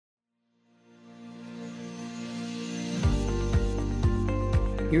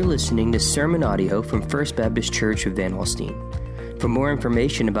You're listening to sermon audio from First Baptist Church of Van Alstyne. For more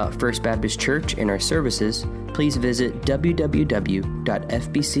information about First Baptist Church and our services, please visit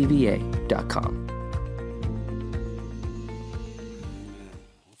www.fbcva.com.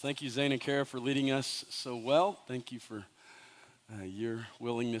 Well, thank you, Zane and Kara, for leading us so well. Thank you for your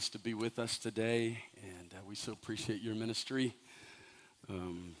willingness to be with us today, and we so appreciate your ministry.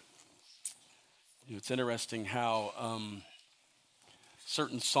 It's interesting how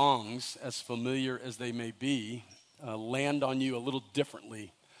certain songs, as familiar as they may be, land on you a little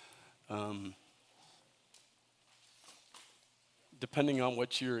differently, depending on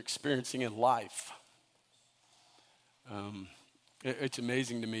what you're experiencing in life. It's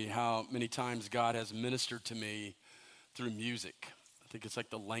amazing to me how many times God has ministered to me through music. I think it's like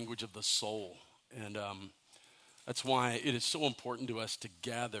the language of the soul, and that's why it is so important to us to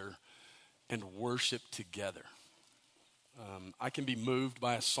gather and worship together. I can be moved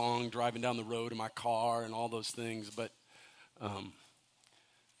by a song driving down the road in my car and all those things, but man,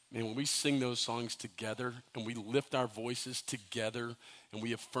 when we sing those songs together and we lift our voices together and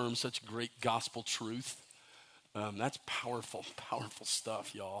we affirm such great gospel truth, that's powerful, powerful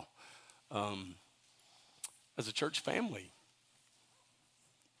stuff, y'all. As a church family,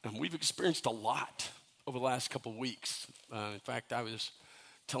 we've experienced a lot over the last couple of weeks. In fact, I was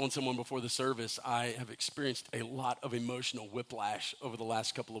telling someone before the service, I have experienced a lot of emotional whiplash over the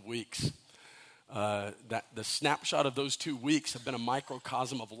last couple of weeks. That the snapshot of those 2 weeks have been a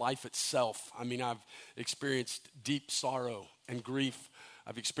microcosm of life itself. I mean, I've experienced deep sorrow and grief.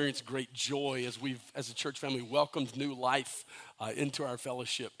 I've experienced great joy as we've, as a church family, welcomed new life into our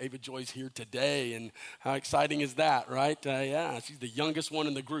fellowship. Ava Joy's here today, and how exciting is that, right? Yeah, she's the youngest one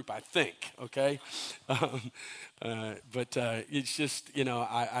in the group, I think, okay? But it's just,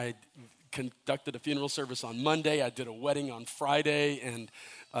 I conducted a funeral service on Monday. I did a wedding on Friday, and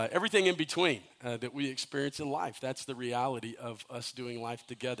everything in between that we experience in life. That's the reality of us doing life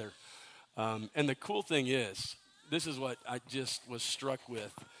together. And the cool thing is, this is what I just was struck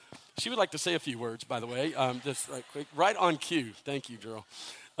with. She would like to say a few words, by the way, just right quick, right on cue. Thank you, girl.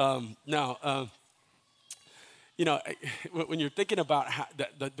 When you're thinking about how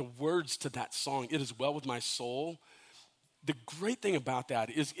the words to that song, "It Is Well With My Soul," the great thing about that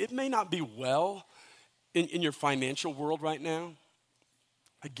is it may not be well in your financial world right now.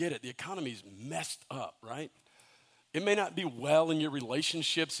 I get it. The economy's messed up, right? It may not be well in your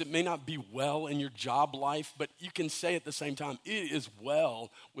relationships. It may not be well in your job life, but you can say at the same time, it is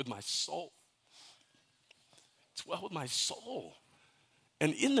well with my soul. It's well with my soul.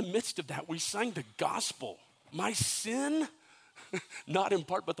 And in the midst of that, we sang the gospel. My sin, not in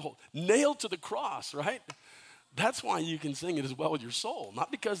part, but the whole, nailed to the cross, right? That's why you can sing it as well with your soul. Not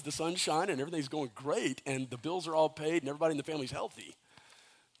because the sun's shining and everything's going great and the bills are all paid and everybody in the family's healthy.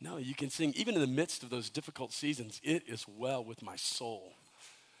 No, you can sing, even in the midst of those difficult seasons, it is well with my soul.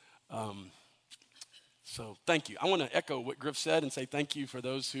 So thank you. I want to echo what Griff said and say thank you for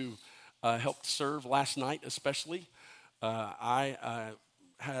those who helped serve last night especially. I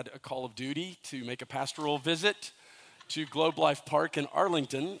had a call of duty to make a pastoral visit to Globe Life Park in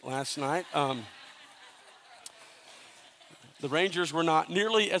Arlington last night. The Rangers were not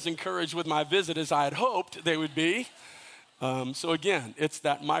nearly as encouraged with my visit as I had hoped they would be. So again, it's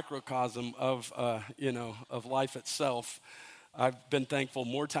that microcosm of life itself. I've been thankful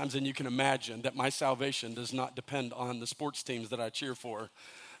more times than you can imagine that my salvation does not depend on the sports teams that I cheer for.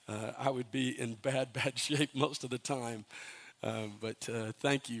 I would be in bad shape most of the time. But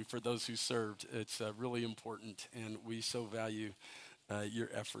thank you for those who served. It's really important, and we so value your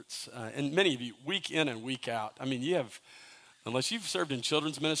efforts. And many of you, week in and week out, I mean, unless you've served in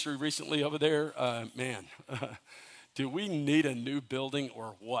children's ministry recently over there, do we need a new building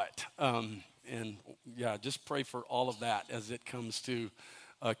or what? Just pray for all of that as it comes to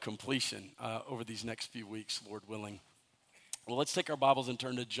completion over these next few weeks, Lord willing. Well, let's take our Bibles and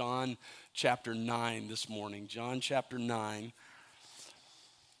turn to John chapter 9 this morning. John chapter 9.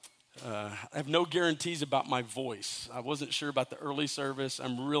 I have no guarantees about my voice. I wasn't sure about the early service.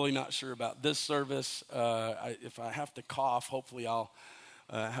 I'm really not sure about this service. If I have to cough, hopefully I'll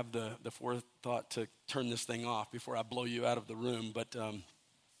have the forethought to turn this thing off before I blow you out of the room. But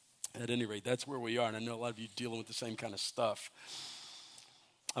at any rate, that's where we are. And I know a lot of you dealing with the same kind of stuff.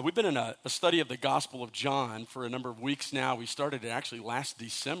 We've been in a study of the Gospel of John for a number of weeks now. We started it actually last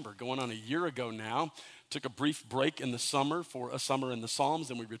December, going on a year ago now. Took a brief break in the summer for a summer in the Psalms,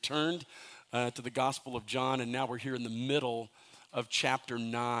 and we returned to the Gospel of John, and now we're here in the middle of chapter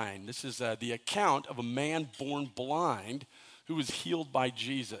 9. This is the account of a man born blind who was healed by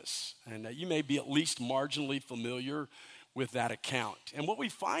Jesus. And you may be at least marginally familiar with that account. And what we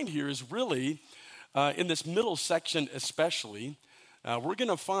find here is really, in this middle section especially, we're going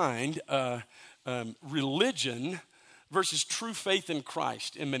to find religion versus true faith in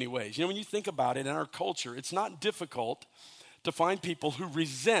Christ in many ways. You know, when you think about it in our culture, it's not difficult to find people who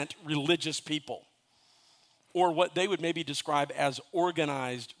resent religious people or what they would maybe describe as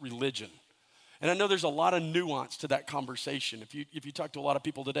organized religion. And I know there's a lot of nuance to that conversation. If you talk to a lot of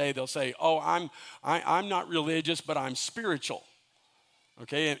people today, they'll say, "Oh, I'm not religious, but I'm spiritual."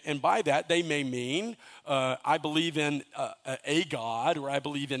 Okay, and by that they may mean I believe in a God, or I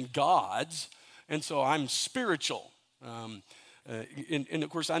believe in gods, and so I'm spiritual. And of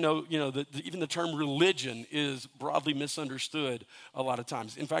course, I know, even the term religion is broadly misunderstood a lot of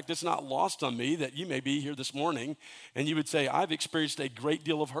times. In fact, it's not lost on me that you may be here this morning and you would say, I've experienced a great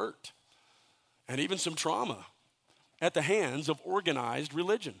deal of hurt and even some trauma at the hands of organized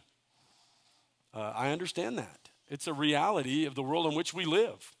religion. I understand that. It's a reality of the world in which we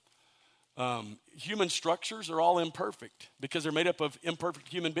live. Human structures are all imperfect because they're made up of imperfect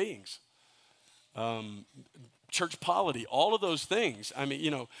human beings. Church polity, all of those things. I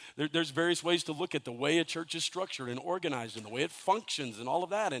mean, there's various ways to look at the way a church is structured and organized and the way it functions and all of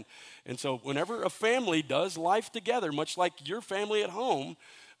that. And so whenever a family does life together, much like your family at home,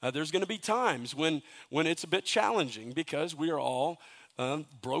 there's going to be times when it's a bit challenging because we are all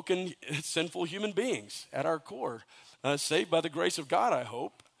broken, sinful human beings at our core, saved by the grace of God, I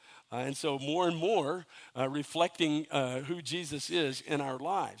hope. And so more and more reflecting who Jesus is in our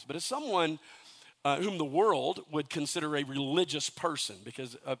lives. But as someone whom the world would consider a religious person,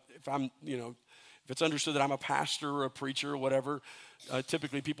 because if it's understood that I'm a pastor or a preacher or whatever,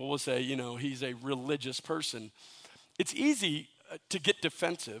 typically people will say, he's a religious person. It's easy to get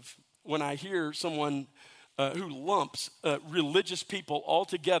defensive when I hear someone who lumps religious people all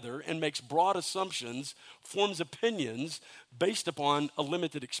together and makes broad assumptions, forms opinions based upon a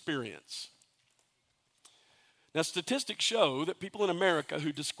limited experience. Now, statistics show that people in America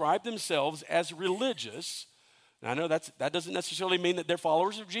who describe themselves as religious, and I know that doesn't necessarily mean that they're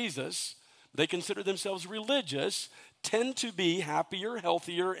followers of Jesus, but they consider themselves religious, tend to be happier,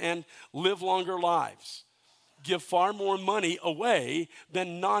 healthier, and live longer lives, give far more money away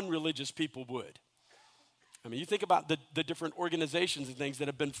than non-religious people would. I mean, you think about the different organizations and things that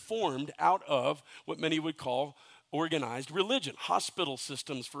have been formed out of what many would call organized religion. Hospital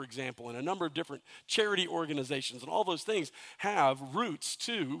systems, for example, and a number of different charity organizations, and all those things have roots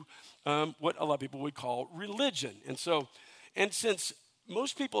to what a lot of people would call religion. And since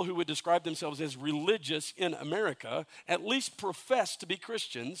most people who would describe themselves as religious in America at least profess to be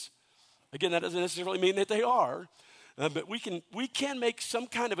Christians, again, that doesn't necessarily mean that they are, but we can make some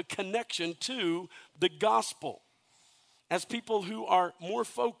kind of a connection to the gospel as people who are more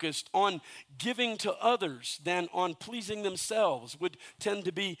focused on giving to others than on pleasing themselves would tend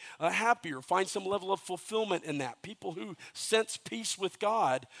to be happier, find some level of fulfillment in that. People who sense peace with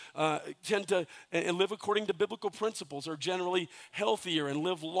God tend to and live according to biblical principles are generally healthier and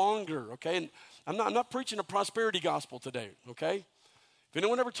live longer, okay? And I'm not preaching a prosperity gospel today, okay? If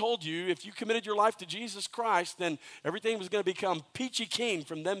anyone ever told you if you committed your life to Jesus Christ, then everything was going to become peachy keen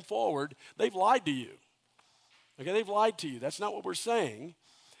from then forward, they've lied to you. Okay, they've lied to you. That's not what we're saying.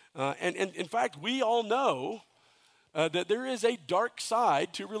 And in fact, we all know that there is a dark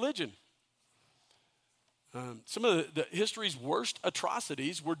side to religion. Some of the history's worst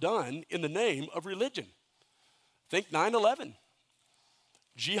atrocities were done in the name of religion. Think 9/11.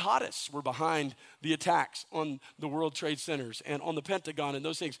 Jihadists were behind the attacks on the World Trade Centers and on the Pentagon and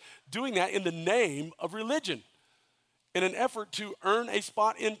those things, doing that in the name of religion, in an effort to earn a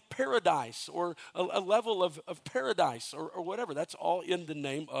spot in paradise or a level of paradise or whatever. That's all in the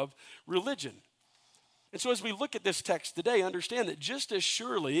name of religion. And so as we look at this text today, understand that just as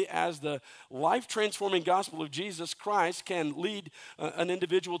surely as the life-transforming gospel of Jesus Christ can lead an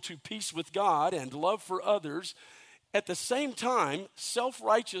individual to peace with God and love for others, at the same time,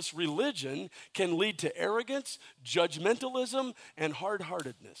 self-righteous religion can lead to arrogance, judgmentalism, and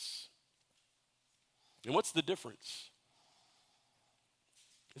hard-heartedness. And what's the difference?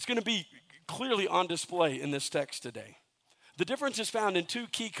 It's going to be clearly on display in this text today. The difference is found in two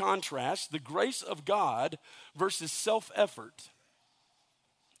key contrasts: the grace of God versus self-effort,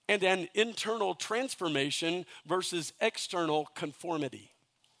 and an internal transformation versus external conformity.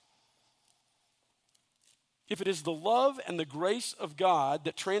 If it is the love and the grace of God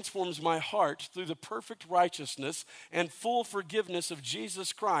that transforms my heart through the perfect righteousness and full forgiveness of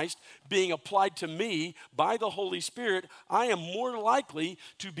Jesus Christ being applied to me by the Holy Spirit, I am more likely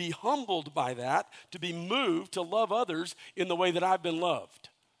to be humbled by that, to be moved to love others in the way that I've been loved.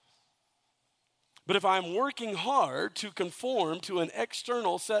 But if I'm working hard to conform to an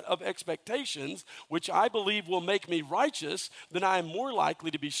external set of expectations, which I believe will make me righteous, then I am more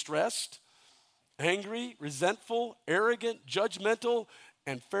likely to be stressed, angry, resentful, arrogant, judgmental,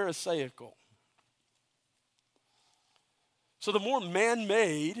 and pharisaical. So the more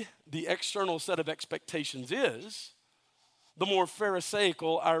man-made the external set of expectations is, the more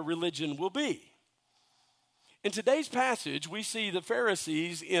pharisaical our religion will be. In today's passage, we see the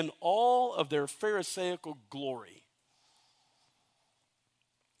Pharisees in all of their pharisaical glory.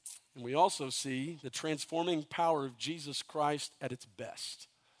 And we also see the transforming power of Jesus Christ at its best.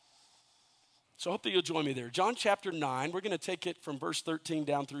 So I hope that you'll join me there. John chapter 9, we're going to take it from verse 13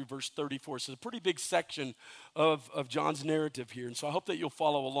 down through verse 34. So it's a pretty big section of John's narrative here. And so I hope that you'll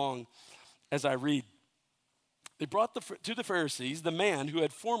follow along as I read. They brought to the Pharisees the man who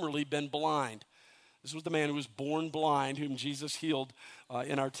had formerly been blind. This was the man who was born blind, whom Jesus healed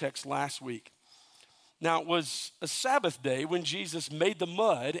in our text last week. Now, it was a Sabbath day when Jesus made the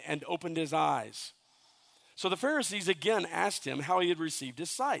mud and opened his eyes. So the Pharisees again asked him how he had received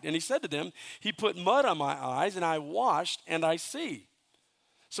his sight. And he said to them, "He put mud on my eyes, and I washed, and I see."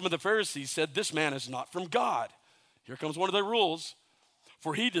 Some of the Pharisees said, "This man is not from God." Here comes one of their rules.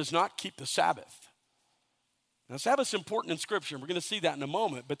 "For he does not keep the Sabbath." Now, Sabbath's important in Scripture, and we're going to see that in a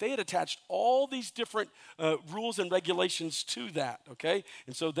moment, but they had attached all these different rules and regulations to that, okay?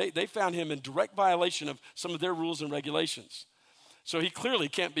 And so they found him in direct violation of some of their rules and regulations. So he clearly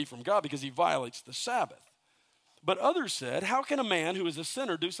can't be from God because he violates the Sabbath. But others said, "How can a man who is a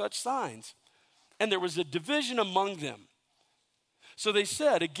sinner do such signs?" And there was a division among them. So they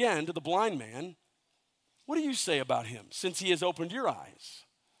said again to the blind man, "What do you say about him, since he has opened your eyes?"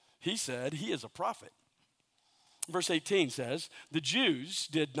 He said, "He is a prophet." Verse 18 says, "The Jews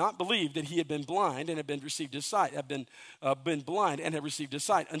did not believe that he had been blind and had been received his sight, had been blind and had received his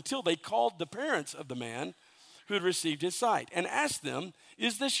sight, until they called the parents of the man who had received his sight and asked them,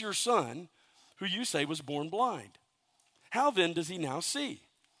 'Is this your son, who you say was born blind? How then does he now see?'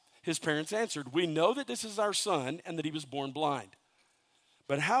 His parents answered, 'We know that this is our son and that he was born blind.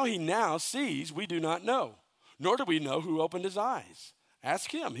 But how he now sees, we do not know, nor do we know who opened his eyes.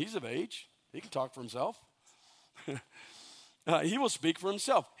 Ask him, he's of age. He can talk for himself.' He will speak for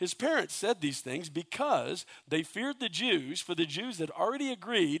himself." His parents said these things because they feared the Jews, for the Jews had already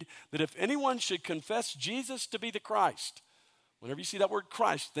agreed that if anyone should confess Jesus to be the Christ, whenever you see that word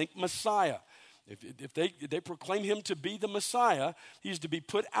Christ, think Messiah. If they proclaim him to be the Messiah, he is to be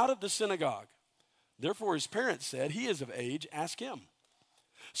put out of the synagogue. Therefore his parents said, "He is of age, ask him."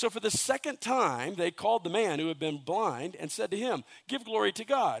 So for the second time they called the man who had been blind and said to him, "Give glory to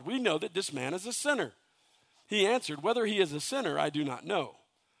God. We know that this man is a sinner." He answered, "Whether he is a sinner, I do not know.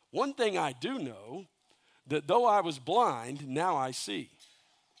 One thing I do know, that though I was blind, now I see."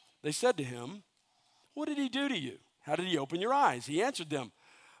 They said to him, "What did he do to you? How did he open your eyes?" He answered them,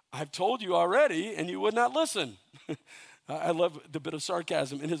 "I've told you already, and you would not listen." I love the bit of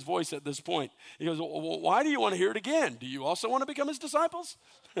sarcasm in his voice at this point. He goes, "Well, why do you want to hear it again? Do you also want to become his disciples?"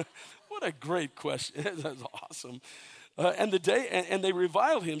 What a great question. That's awesome. And they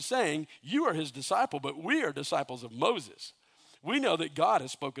reviled him, saying, "You are his disciple, but we are disciples of Moses. We know that God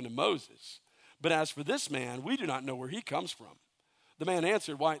has spoken to Moses. But as for this man, we do not know where he comes from." The man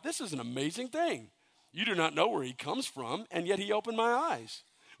answered, "Why, this is an amazing thing. You do not know where he comes from, and yet he opened my eyes.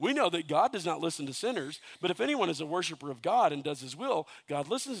 We know that God does not listen to sinners, but if anyone is a worshiper of God and does his will, God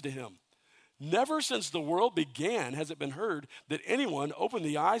listens to him. Never since the world began has it been heard that anyone opened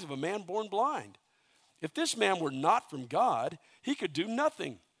the eyes of a man born blind. If this man were not from God, he could do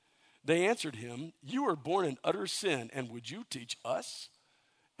nothing." They answered him, "You were born in utter sin, and would you teach us?"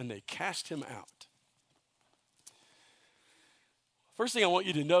 And they cast him out. First thing I want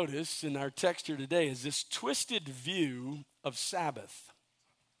you to notice in our text here today is this twisted view of Sabbath.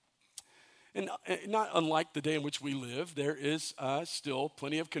 And not unlike the day in which we live, there is still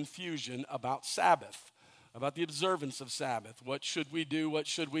plenty of confusion about Sabbath, about the observance of Sabbath. What should we do? What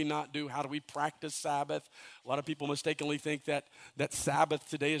should we not do? How do we practice Sabbath? A lot of people mistakenly think that Sabbath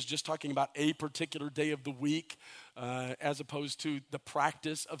today is just talking about a particular day of the week, as opposed to the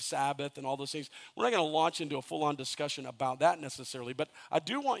practice of Sabbath and all those things. We're not going to launch into a full-on discussion about that necessarily, but I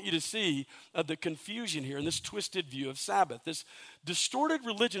do want you to see the confusion here in this twisted view of Sabbath. This distorted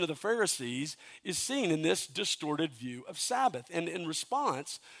religion of the Pharisees is seen in this distorted view of Sabbath. And in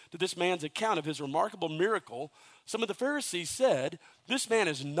response to this man's account of his remarkable miracle, some of the Pharisees said, "This man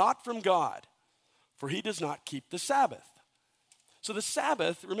is not from God, for he does not keep the Sabbath." So the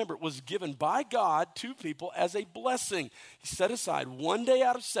Sabbath, remember, was given by God to people as a blessing. He set aside one day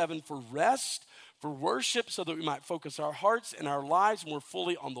out of 7 for rest, for worship so that we might focus our hearts and our lives more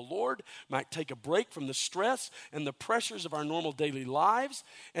fully on the Lord, might take a break from the stress and the pressures of our normal daily lives,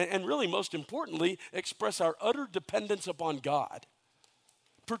 and really, most importantly, express our utter dependence upon God.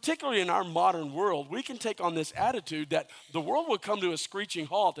 Particularly in our modern world, we can take on this attitude that the world will come to a screeching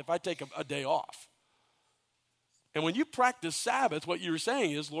halt if I take a day off. And when you practice Sabbath, what you're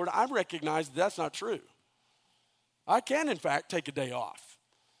saying is, Lord, I recognize that that's not true. I can, in fact, take a day off.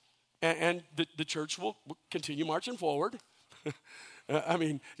 And the church will continue marching forward. I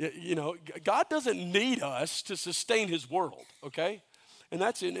mean, God doesn't need us to sustain his world, okay? And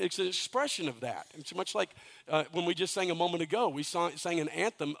it's an expression of that. It's much like when we just sang a moment ago, we sang an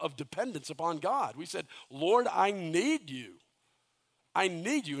anthem of dependence upon God. We said, Lord, I need you. I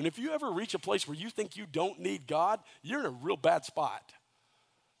need you. And if you ever reach a place where you think you don't need God, you're in a real bad spot.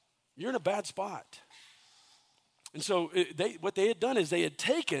 You're in a bad spot. And so what they had done is they had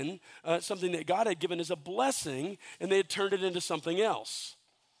taken something that God had given as a blessing and they had turned it into something else.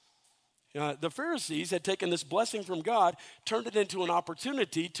 The Pharisees had taken this blessing from God, turned it into an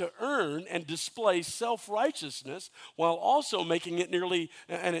opportunity to earn and display self-righteousness while also making it nearly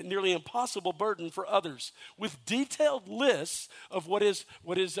impossible burden for others, with detailed lists of what is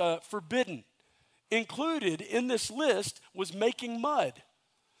forbidden. Included in this list was making mud,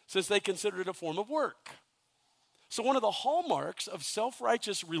 since they considered it a form of work. So one of the hallmarks of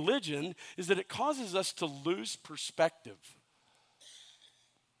self-righteous religion is that it causes us to lose perspective.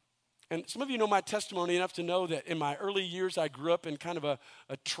 And some of you know my testimony enough to know that in my early years, I grew up in kind of a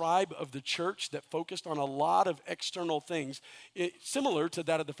tribe of the church that focused on a lot of external things, similar to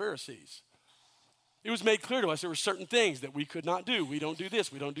that of the Pharisees. It was made clear to us there were certain things that we could not do. We don't do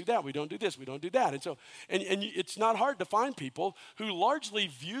this, we don't do that, we don't do this, we don't do that. And so, and it's not hard to find people who largely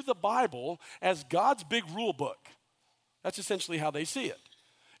view the Bible as God's big rule book. That's essentially how they see it.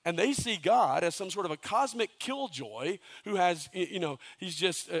 And they see God as some sort of a cosmic killjoy who has,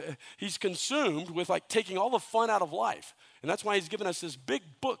 he's consumed with like taking all the fun out of life. And that's why he's given us this big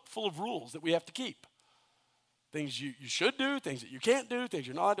book full of rules that we have to keep. Things you should do, things that you can't do, things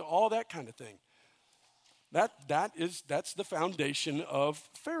you're not, all that kind of thing. That's the foundation of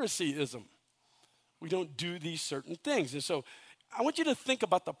Phariseeism. We don't do these certain things. And so I want you to think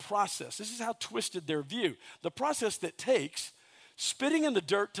about the process. This is how twisted their view. The process that takes spitting in the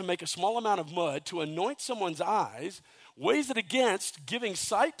dirt to make a small amount of mud to anoint someone's eyes, weighs it against giving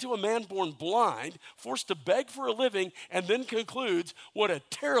sight to a man born blind, forced to beg for a living, and then concludes, what a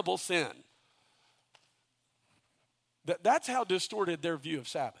terrible sin. That's how distorted their view of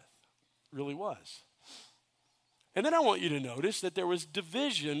Sabbath really was. And then I want you to notice that there was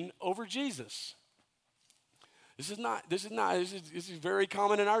division over Jesus. This is very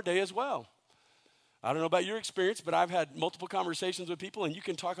common in our day as well. I don't know about your experience, but I've had multiple conversations with people, and you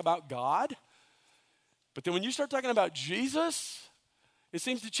can talk about God, but then when you start talking about Jesus, it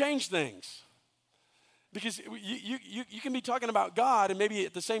seems to change things. Because you can be talking about God and maybe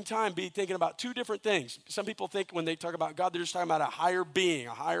at the same time be thinking about two different things. Some people think when they talk about God, they're just talking about a higher being,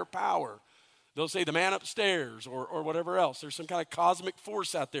 a higher power. They'll say the man upstairs or whatever else. There's some kind of cosmic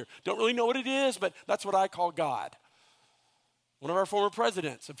force out there. Don't really know what it is, but that's what I call God. One of our former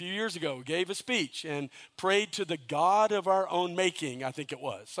presidents a few years ago gave a speech and prayed to the God of our own making, I think it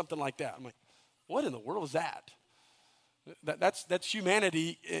was, something like that. I'm like, what in the world is that? That's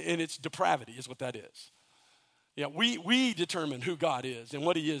humanity in its depravity is what that is. Yeah, we determine who God is and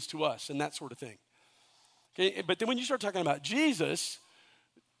what he is to us and that sort of thing. Okay, but then when you start talking about Jesus,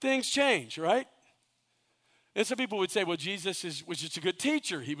 things change, right? And some people would say, well, Jesus was just a good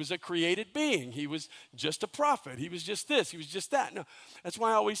teacher. He was a created being. He was just a prophet. He was just this. He was just that. No, that's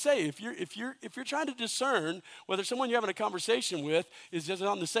why I always say, if you're trying to discern whether someone you're having a conversation with is just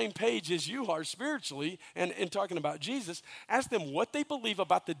on the same page as you are spiritually and talking about Jesus, ask them what they believe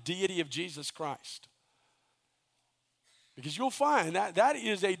about the deity of Jesus Christ. Because you'll find that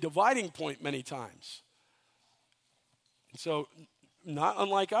is a dividing point many times. And so, not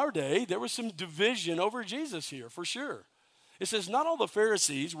unlike our day, there was some division over Jesus here, for sure. It says not all the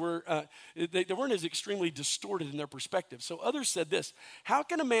Pharisees they weren't as extremely distorted in their perspective. So others said this, how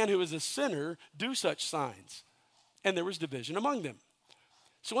can a man who is a sinner do such signs? And there was division among them.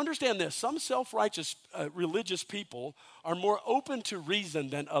 So understand this, some self-righteous religious people are more open to reason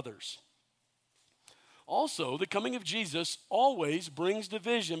than others. Also, the coming of Jesus always brings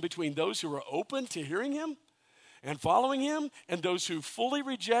division between those who are open to hearing him and following him, and those who fully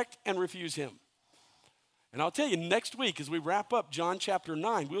reject and refuse him. And I'll tell you, next week as we wrap up John chapter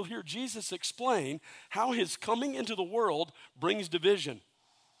 9, we'll hear Jesus explain how his coming into the world brings division.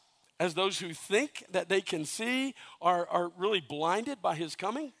 As those who think that they can see are really blinded by his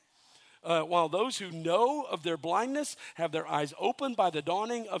coming, while those who know of their blindness have their eyes opened by the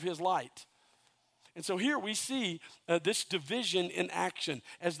dawning of his light. And so here we see this division in action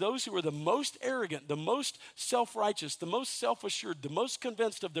as those who are the most arrogant, the most self-righteous, the most self-assured, the most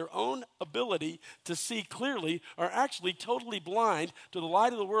convinced of their own ability to see clearly are actually totally blind to the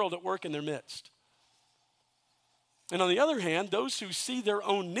light of the world at work in their midst. And on the other hand, those who see their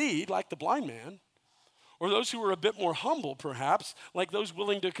own need, like the blind man, or those who are a bit more humble perhaps, like those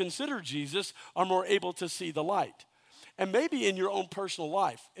willing to consider Jesus, are more able to see the light. And maybe in your own personal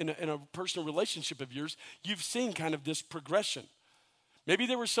life, in a personal relationship of yours, you've seen kind of this progression. Maybe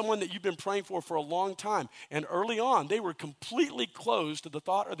there was someone that you've been praying for a long time, and early on, they were completely closed to the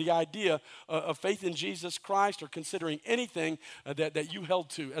thought or the idea of faith in Jesus Christ or considering anything that you held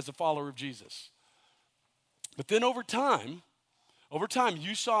to as a follower of Jesus. But then over time,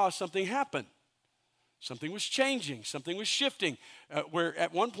 you saw something happen. Something was changing, something was shifting, where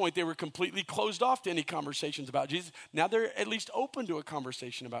at one point they were completely closed off to any conversations about Jesus. Now they're at least open to a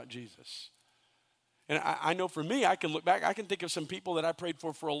conversation about Jesus. And I know for me, I can look back, I can think of some people that I prayed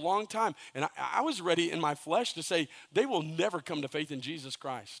for a long time, and I was ready in my flesh to say, they will never come to faith in Jesus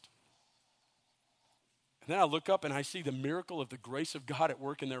Christ. And then I look up and I see the miracle of the grace of God at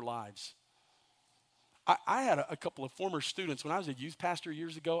work in their lives. I had a couple of former students, when I was a youth pastor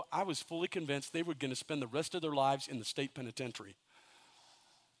years ago, I was fully convinced they were going to spend the rest of their lives in the state penitentiary.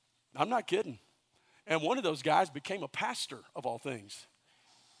 I'm not kidding. And one of those guys became a pastor, of all things.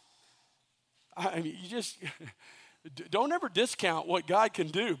 I mean, you just don't ever discount what God can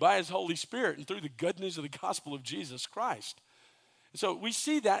do by his Holy Spirit and through the good news of the gospel of Jesus Christ. So we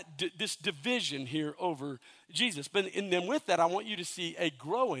see that this division here over Jesus. And then with that, I want you to see a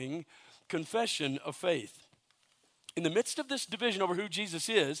growing confession of faith. In the midst of this division over who Jesus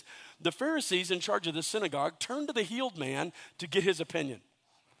is, the Pharisees in charge of the synagogue turned to the healed man to get his opinion.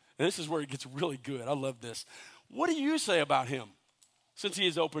 And this is where it gets really good. I love this. What do you say about him since he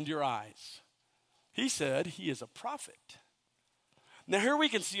has opened your eyes? He said he is a prophet. Now here we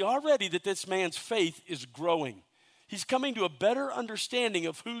can see already that this man's faith is growing. He's coming to a better understanding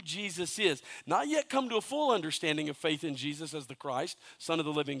of who Jesus is. Not yet come to a full understanding of faith in Jesus as the Christ, Son of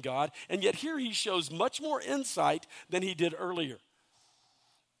the living God. And yet here he shows much more insight than he did earlier.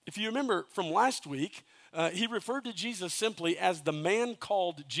 If you remember from last week, he referred to Jesus simply as the man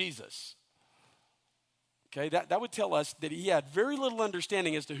called Jesus. Okay, that would tell us that he had very little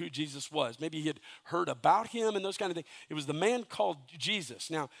understanding as to who Jesus was. Maybe he had heard about him and those kind of things. It was the man called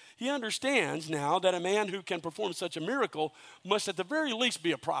Jesus. Now, he understands now that a man who can perform such a miracle must at the very least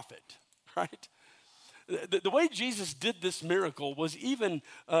be a prophet, right? The way Jesus did this miracle was even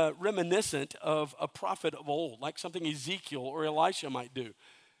reminiscent of a prophet of old, like something Ezekiel or Elisha might do.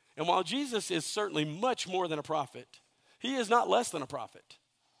 And while Jesus is certainly much more than a prophet, he is not less than a prophet.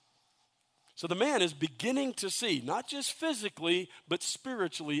 So the man is beginning to see, not just physically, but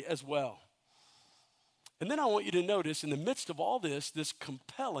spiritually as well. And then I want you to notice in the midst of all this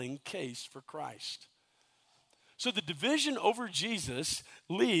compelling case for Christ. So the division over Jesus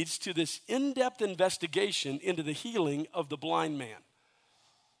leads to this in-depth investigation into the healing of the blind man,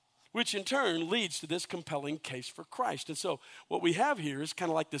 which in turn leads to this compelling case for Christ. And so what we have here is kind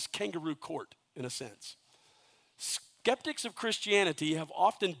of like this kangaroo court in a sense. Skeptics of Christianity have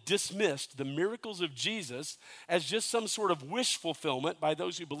often dismissed the miracles of Jesus as just some sort of wish fulfillment by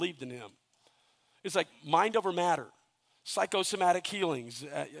those who believed in him. It's like mind over matter, psychosomatic healings,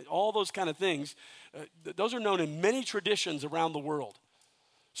 all those kind of things. Those are known in many traditions around the world.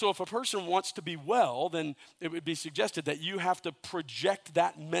 So if a person wants to be well, then it would be suggested that you have to project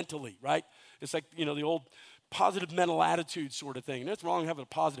that mentally, right? It's like, the old positive mental attitude sort of thing. Nothing wrong with having a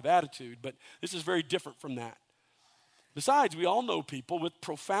positive attitude, but this is very different from that. Besides, we all know people with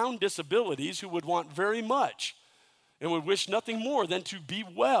profound disabilities who would want very much and would wish nothing more than to be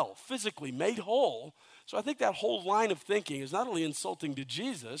well, physically made whole. So I think that whole line of thinking is not only insulting to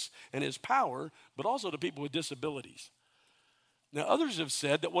Jesus and his power, but also to people with disabilities. Now, others have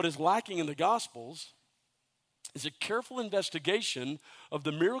said that what is lacking in the Gospels is a careful investigation of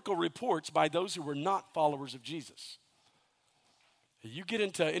the miracle reports by those who were not followers of Jesus. You get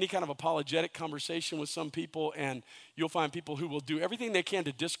into any kind of apologetic conversation with some people, and you'll find people who will do everything they can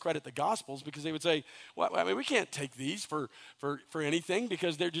to discredit the Gospels because they would say, well, I mean, we can't take these for anything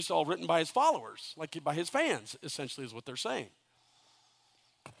because they're just all written by his followers, like by his fans, essentially is what they're saying.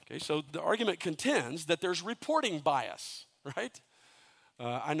 Okay, so the argument contends that there's reporting bias, right?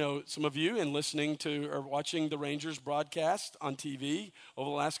 I know some of you in listening to or watching the Rangers broadcast on TV over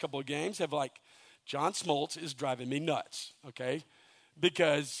the last couple of games have John Smoltz is driving me nuts, okay?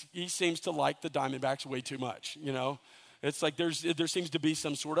 Because he seems to like the Diamondbacks way too much, It's like there seems to be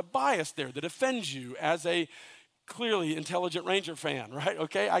some sort of bias there that offends you as a clearly intelligent Ranger fan, right?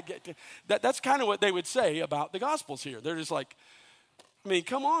 Okay, I get that's kind of what they would say about the Gospels here. They're just like, I mean,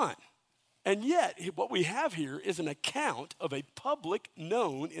 come on. And yet, what we have here is an account of a public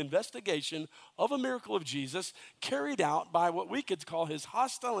known investigation of a miracle of Jesus carried out by what we could call his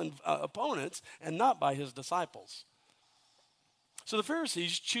hostile opponents and not by his disciples. So the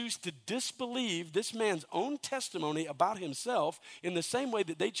Pharisees choose to disbelieve this man's own testimony about himself in the same way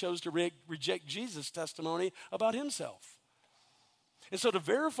that they chose to reject Jesus' testimony about himself. And so to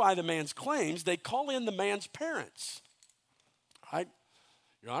verify the man's claims, they call in the man's parents. Right?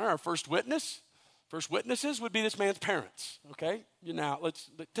 Your Honor, our first witnesses would be this man's parents, okay? Now, let's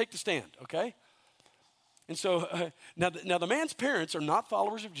take the stand, okay? And so now the man's parents are not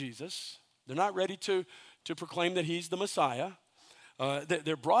followers of Jesus. They're not ready to proclaim that he's the Messiah.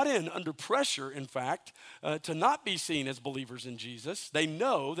 They're brought in under pressure, in fact, to not be seen as believers in Jesus. They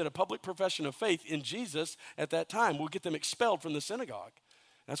know that a public profession of faith in Jesus at that time will get them expelled from the synagogue.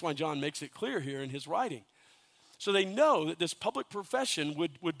 That's why John makes it clear here in his writing. So they know that this public profession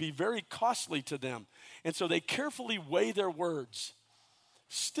would be very costly to them. And so they carefully weigh their words.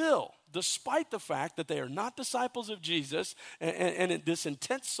 Still, despite the fact that they are not disciples of Jesus and this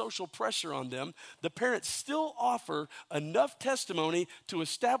intense social pressure on them, the parents still offer enough testimony to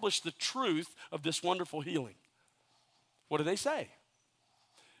establish the truth of this wonderful healing. What do they say?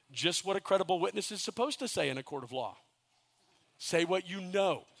 Just what a credible witness is supposed to say in a court of law. Say what you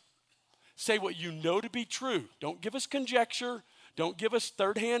know. Say what you know to be true. Don't give us conjecture. Don't give us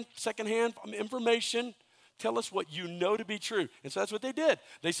third-hand, second-hand information. Tell us what you know to be true. And so that's what they did.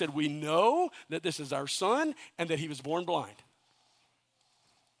 They said, we know that this is our son and that he was born blind.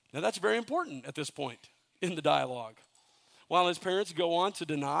 Now that's very important at this point in the dialogue. While his parents go on to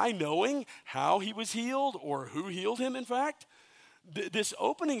deny knowing how he was healed or who healed him, in fact, this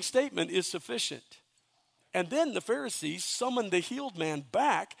opening statement is sufficient. And then the Pharisees summon the healed man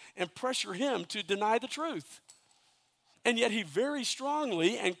back and pressure him to deny the truth. And yet he very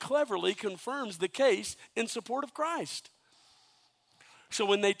strongly and cleverly confirms the case in support of Christ. So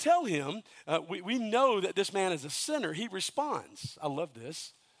when they tell him, we know that this man is a sinner, he responds. I love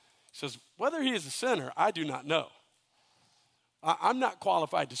this. He says, whether he is a sinner, I do not know. I'm not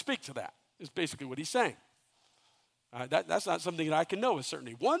qualified to speak to that, is basically what he's saying. That's not something that I can know with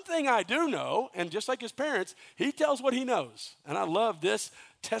certainty. One thing I do know, and just like his parents, he tells what he knows. And I love this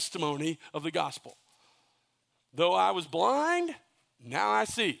testimony of the gospel. Though I was blind, now I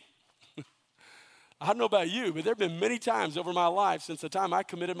see. I don't know about you, but there have been many times over my life since the time I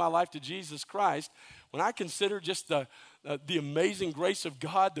committed my life to Jesus Christ when I consider just the amazing grace of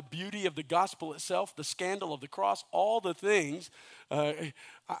God, the beauty of the gospel itself, the scandal of the cross, all the things,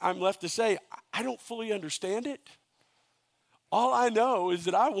 I'm left to say, I don't fully understand it. All I know is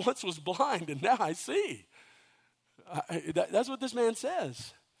that I once was blind and now I see. That's what this man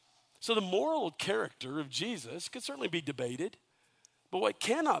says. So the moral character of Jesus could certainly be debated, but what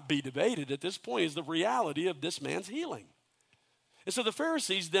cannot be debated at this point is the reality of this man's healing. And so the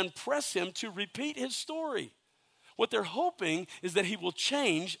Pharisees then press him to repeat his story. What they're hoping is that he will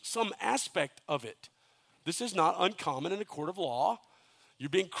change some aspect of it. This is not uncommon in a court of law. You're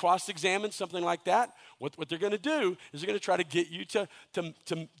being cross-examined, something like that. What they're going to do is they're going to try to get you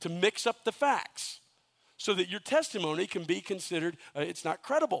to mix up the facts so that your testimony can be considered, it's not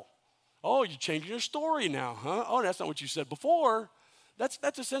credible. Oh, you're changing your story now, huh? Oh, that's not what you said before.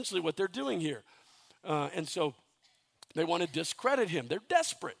 That's essentially what they're doing here. And so they want to discredit him. They're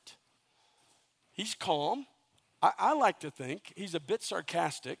desperate. He's calm. I like to think he's a bit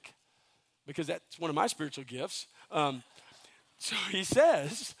sarcastic because that's one of my spiritual gifts. So he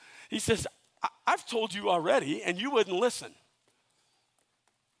says, I've told you already and you wouldn't listen.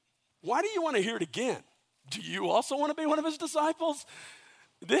 Why do you want to hear it again? Do you also want to be one of his disciples?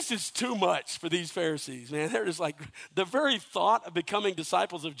 This is too much for these Pharisees, man. They're just like, the very thought of becoming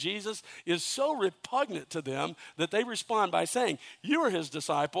disciples of Jesus is so repugnant to them that they respond by saying, you are his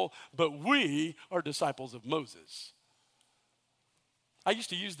disciple, but we are disciples of Moses. I used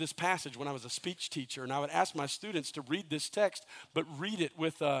to use this passage when I was a speech teacher, and I would ask my students to read this text, but read it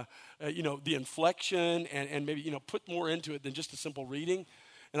with, the inflection and maybe, put more into it than just a simple reading.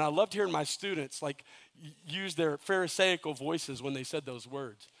 And I loved hearing my students use their Pharisaical voices when they said those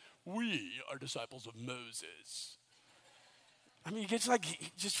words. We are disciples of Moses. I mean, you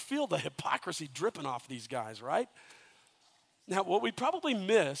just feel the hypocrisy dripping off these guys, right? Now, what we probably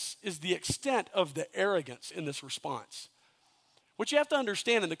miss is the extent of the arrogance in this response. What you have to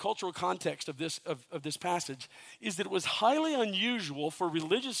understand in the cultural context of this passage is that it was highly unusual for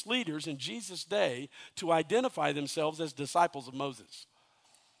religious leaders in Jesus' day to identify themselves as disciples of Moses.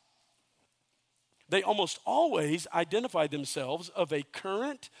 They almost always identified themselves of a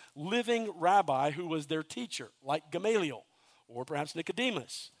current living rabbi who was their teacher, like Gamaliel or perhaps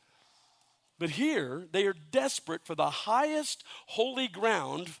Nicodemus. But here, they are desperate for the highest holy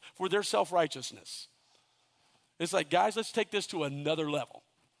ground for their self-righteousness. It's like, guys, let's take this to another level.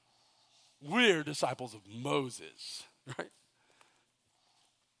 We're disciples of Moses, right?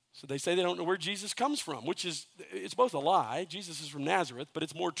 So they say they don't know where Jesus comes from, which is, it's both a lie. Jesus is from Nazareth, but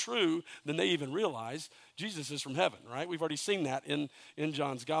it's more true than they even realize. Jesus is from heaven, right? We've already seen that in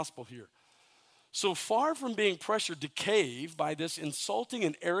John's gospel here. So far from being pressured to cave by this insulting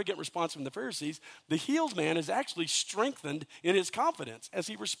and arrogant response from the Pharisees, the healed man is actually strengthened in his confidence as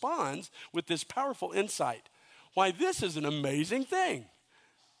he responds with this powerful insight. Why, this is an amazing thing.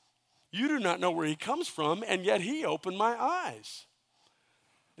 You do not know where he comes from, and yet he opened my eyes.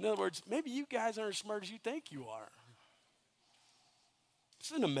 In other words, maybe you guys aren't as smart as you think you are.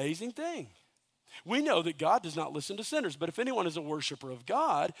 It's an amazing thing. We know that God does not listen to sinners, but if anyone is a worshiper of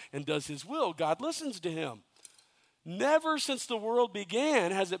God and does his will, God listens to him. Never since the world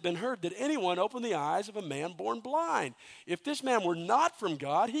began has it been heard that anyone opened the eyes of a man born blind. If this man were not from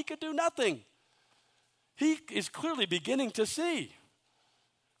God, he could do nothing. He is clearly beginning to see.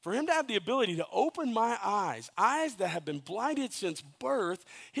 For him to have the ability to open my eyes that have been blinded since birth,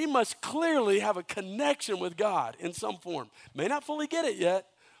 he must clearly have a connection with God in some form. May not fully get it yet,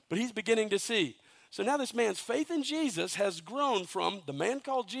 but he's beginning to see. So now this man's faith in Jesus has grown from the man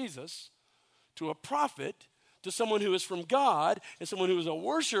called Jesus to a prophet to someone who is from God and someone who is a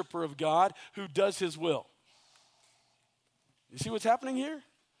worshiper of God who does his will. You see what's happening here?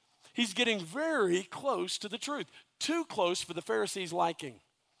 He's getting very close to the truth, too close for the Pharisees' liking,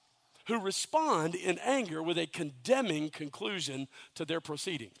 who respond in anger with a condemning conclusion to their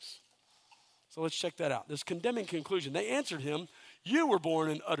proceedings. So let's check that out. This condemning conclusion. They answered him, "You were born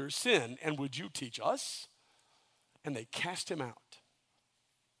in utter sin, and would you teach us?" And they cast him out.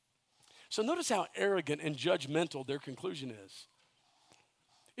 So notice how arrogant and judgmental their conclusion is.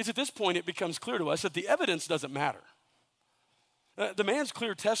 It's at this point it becomes clear to us that the evidence doesn't matter. The man's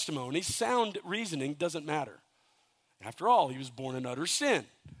clear testimony, sound reasoning doesn't matter. After all, he was born in utter sin.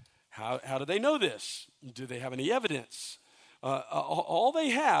 How do they know this? Do they have any evidence? All they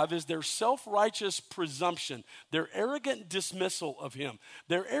have is their self-righteous presumption, their arrogant dismissal of him.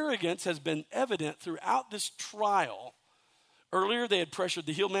 Their arrogance has been evident throughout this trial. Earlier, they had pressured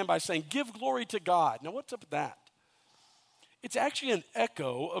the healed man by saying, "Give glory to God." Now, what's up with that? It's actually an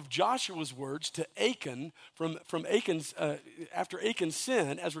echo of Joshua's words to Achan from Achan's after Achan's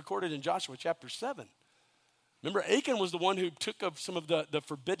sin, as recorded in Joshua chapter 7. Remember, Achan was the one who took of some of the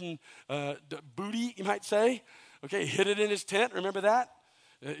forbidden booty, you might say. Okay, hid it in his tent. Remember that?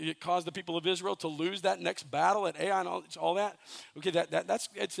 It caused the people of Israel to lose that next battle at Ai and all that. Okay,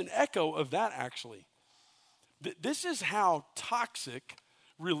 it's an echo of that, actually. This is how toxic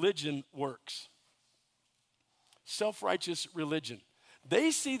religion works. Self-righteous religion.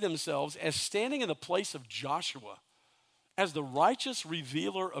 They see themselves as standing in the place of Joshua, as the righteous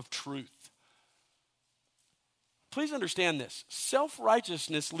revealer of truth. Please understand this.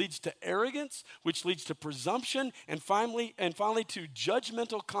 Self-righteousness leads to arrogance, which leads to presumption, and finally to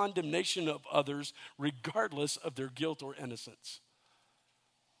judgmental condemnation of others, regardless of their guilt or innocence.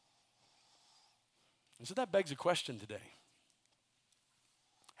 And so that begs a question today.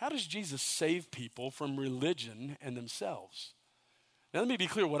 How does Jesus save people from religion and themselves? Now, let me be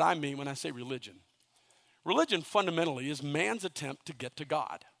clear what I mean when I say religion. Religion fundamentally is man's attempt to get to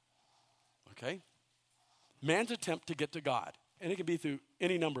God. Okay? Man's attempt to get to God. And it can be through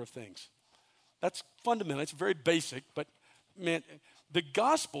any number of things. That's fundamental. It's very basic, but man, the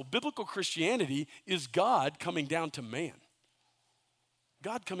gospel, biblical Christianity, is God coming down to man.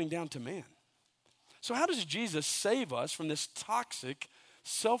 God coming down to man. So how does Jesus save us from this toxic,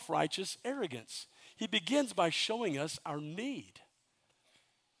 self-righteous arrogance? He begins by showing us our need,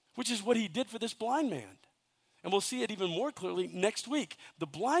 which is what he did for this blind man. And we'll see it even more clearly next week. The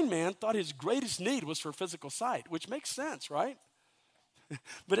blind man thought his greatest need was for physical sight, which makes sense, right?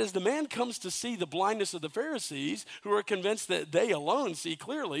 But as the man comes to see the blindness of the Pharisees, who are convinced that they alone see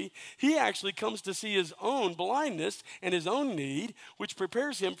clearly, he actually comes to see his own blindness and his own need, which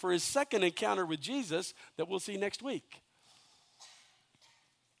prepares him for his second encounter with Jesus that we'll see next week.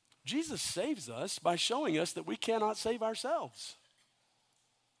 Jesus saves us by showing us that we cannot save ourselves.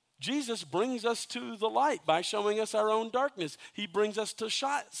 Jesus brings us to the light by showing us our own darkness. He brings us to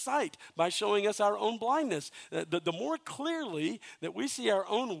sight by showing us our own blindness. The more clearly that we see our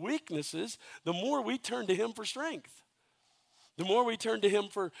own weaknesses, the more we turn to him for strength. The more we turn to him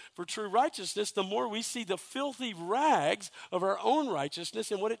for true righteousness, the more we see the filthy rags of our own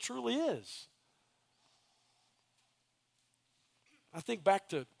righteousness and what it truly is. I think back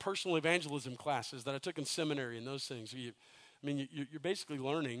to personal evangelism classes that I took in seminary and those things. You're basically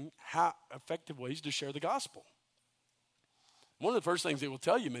learning how effective ways to share the gospel. One of the first things they will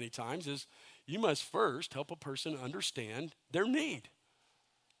tell you many times is you must first help a person understand their need.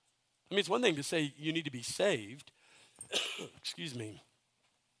 It's one thing to say you need to be saved. Excuse me.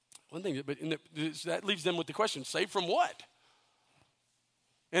 One thing, but that leaves them with the question, saved from what?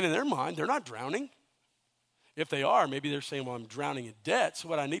 And in their mind, they're not drowning. If they are, maybe they're saying, well, I'm drowning in debt, so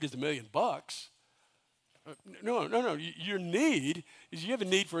what I need is $1 million. No. Your need is you have a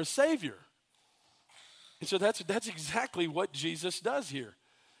need for a Savior. And so that's exactly what Jesus does here.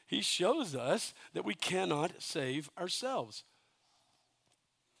 He shows us that we cannot save ourselves.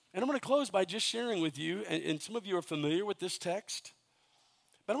 And I'm going to close by just sharing with you, and some of you are familiar with this text,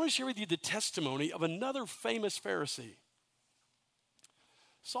 but I want to share with you the testimony of another famous Pharisee,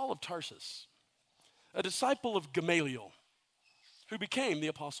 Saul of Tarsus, a disciple of Gamaliel, who became the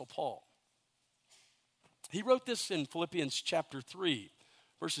Apostle Paul. He wrote this in Philippians chapter 3,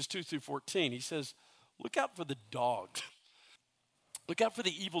 verses 2 through 14. He says, look out for the dogs. Look out for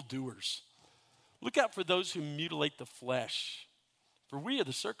the evildoers. Look out for those who mutilate the flesh. For we are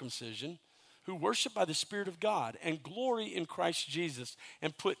the circumcision who worship by the Spirit of God and glory in Christ Jesus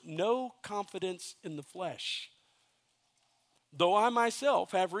and put no confidence in the flesh. Though I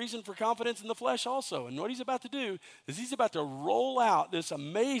myself have reason for confidence in the flesh also. And what he's about to do is he's about to roll out this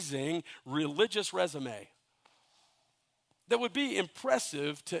amazing religious resume that would be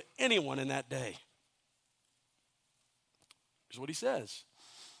impressive to anyone in that day. Here's what he says.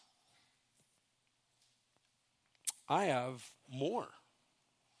 I have more.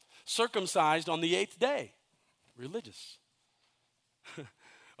 Circumcised on the 8th day, religious.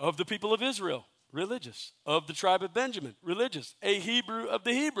 Of the people of Israel, religious. Of the tribe of Benjamin, religious. A Hebrew of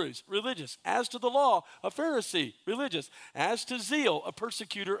the Hebrews, religious. As to the law, a Pharisee, religious. As to zeal, a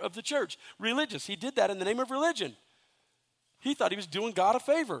persecutor of the church, religious. He did that in the name of religion. He thought he was doing God a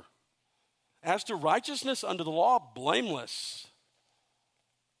favor. As to righteousness under the law, blameless.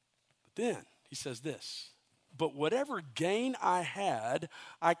 But then he says this, but whatever gain I had,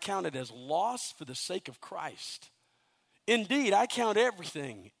 I counted as loss for the sake of Christ. Indeed, I count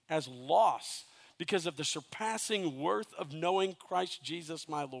everything as loss because of the surpassing worth of knowing Christ Jesus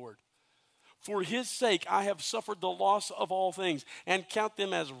my Lord. For his sake, I have suffered the loss of all things and count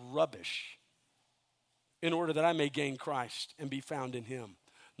them as rubbish in order that I may gain Christ and be found in him.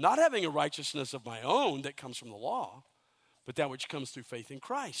 Not having a righteousness of my own that comes from the law, but that which comes through faith in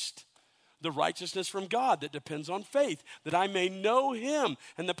Christ. The righteousness from God that depends on faith, that I may know him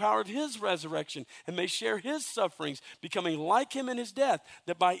and the power of his resurrection and may share his sufferings, becoming like him in his death,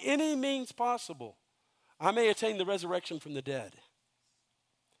 that by any means possible I may attain the resurrection from the dead.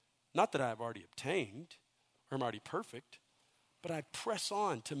 Not that I have already obtained or am already perfect, but I press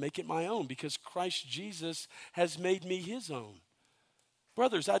on to make it my own because Christ Jesus has made me his own.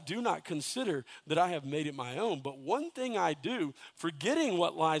 Brothers, I do not consider that I have made it my own, but one thing I do, forgetting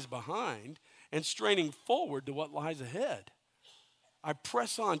what lies behind and straining forward to what lies ahead. I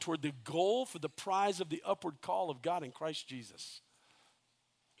press on toward the goal for the prize of the upward call of God in Christ Jesus.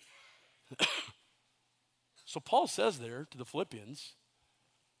 So Paul says there to the Philippians,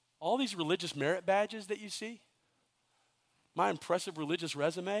 all these religious merit badges that you see, my impressive religious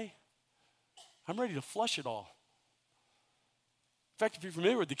resume, I'm ready to flush it all. In fact, if you're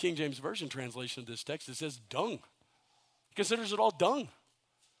familiar with the King James Version translation of this text, it says dung. He considers it all dung.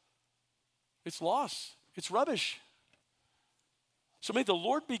 It's loss. It's rubbish. So may the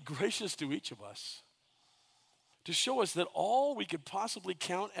Lord be gracious to each of us to show us that all we could possibly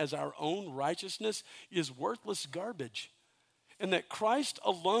count as our own righteousness is worthless garbage, and that Christ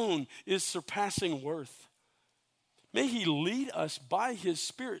alone is surpassing worth. May he lead us by his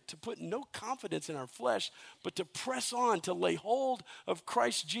Spirit to put no confidence in our flesh, but to press on, to lay hold of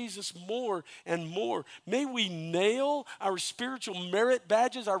Christ Jesus more and more. May we nail our spiritual merit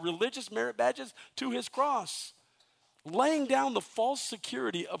badges, our religious merit badges, to his cross, laying down the false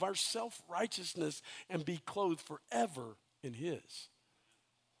security of our self-righteousness and be clothed forever in his.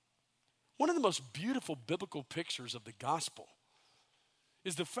 One of the most beautiful biblical pictures of the gospel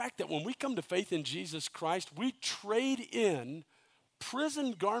is the fact that when we come to faith in Jesus Christ, we trade in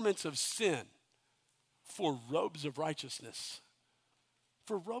prison garments of sin for robes of righteousness,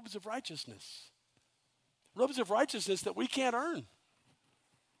 for robes of righteousness. Robes of righteousness that we can't earn,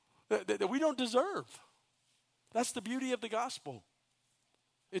 that we don't deserve. That's the beauty of the gospel.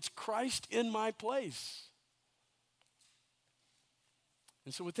 It's Christ in my place.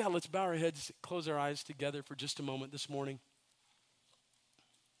 And so with that, let's bow our heads, close our eyes together for just a moment this morning.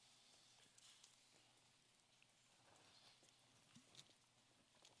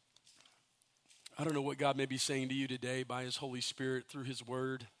 I don't know what God may be saying to you today by his Holy Spirit through his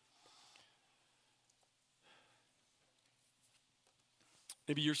word.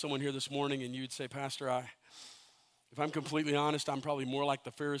 Maybe you're someone here this morning and you'd say, Pastor, if I'm completely honest, I'm probably more like the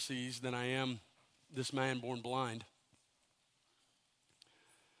Pharisees than I am this man born blind.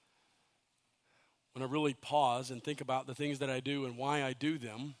 When I really pause and think about the things that I do and why I do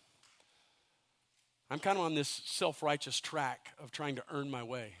them, I'm kind of on this self-righteous track of trying to earn my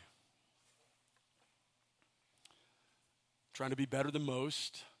way. Trying to be better than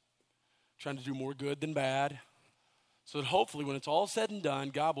most, trying to do more good than bad, so that hopefully when it's all said and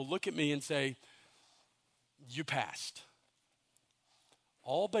done, God will look at me and say, you passed.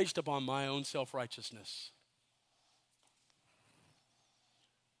 All based upon my own self-righteousness.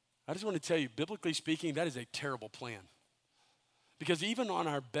 I just want to tell you, biblically speaking, that is a terrible plan. Because even on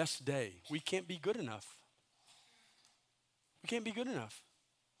our best day, we can't be good enough. We can't be good enough.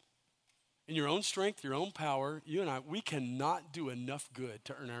 In your own strength, your own power, you and I, we cannot do enough good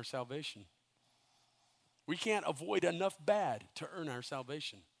to earn our salvation. We can't avoid enough bad to earn our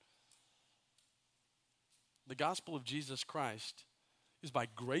salvation. The gospel of Jesus Christ is by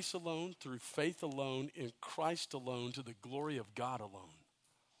grace alone, through faith alone, in Christ alone, to the glory of God alone.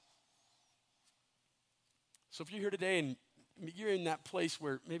 So if you're here today and you're in that place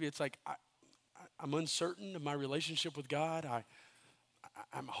where maybe it's like, I'm uncertain of my relationship with God,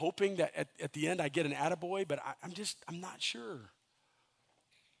 I'm hoping that at the end I get an attaboy, but I'm not sure.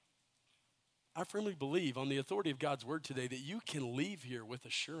 I firmly believe on the authority of God's word today that you can leave here with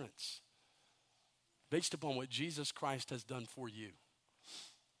assurance based upon what Jesus Christ has done for you.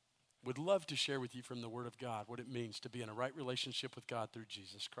 Would love to share with you from the word of God what it means to be in a right relationship with God through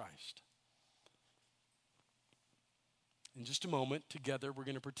Jesus Christ. In just a moment, together, we're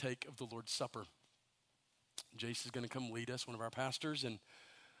going to partake of the Lord's Supper. Jace is going to come lead us, one of our pastors, and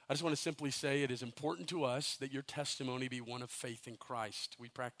I just want to simply say it is important to us that your testimony be one of faith in Christ. We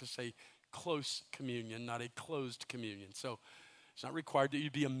practice a close communion, not a closed communion. So it's not required that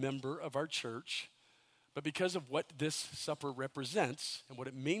you be a member of our church, but because of what this supper represents and what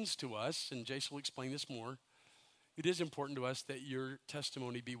it means to us, and Jace will explain this more, it is important to us that your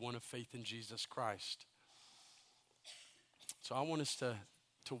testimony be one of faith in Jesus Christ. So I want us to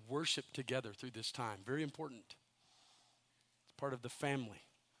worship together through this time. Very important. It's part of the family.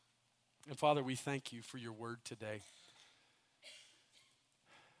 And Father, we thank you for your word today.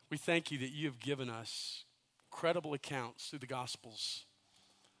 We thank you that you have given us credible accounts through the Gospels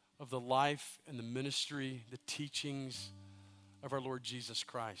of the life and the ministry, the teachings of our Lord Jesus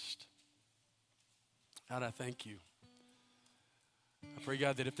Christ. God, I thank you. I pray,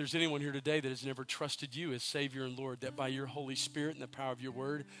 God, that if there's anyone here today that has never trusted you as Savior and Lord, that by your Holy Spirit and the power of your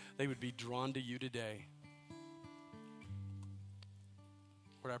word, they would be drawn to you today.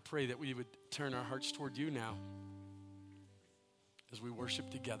 Lord, I pray that we would turn our hearts toward you now as we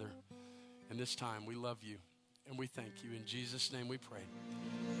worship together. And this time, we love you and we thank you. In Jesus' name we pray.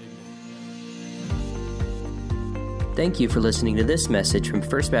 Amen. Thank you for listening to this message from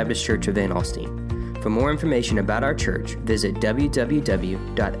First Baptist Church of Van Alstyne. For more information about our church, visit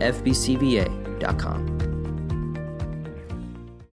www.fbcva.com.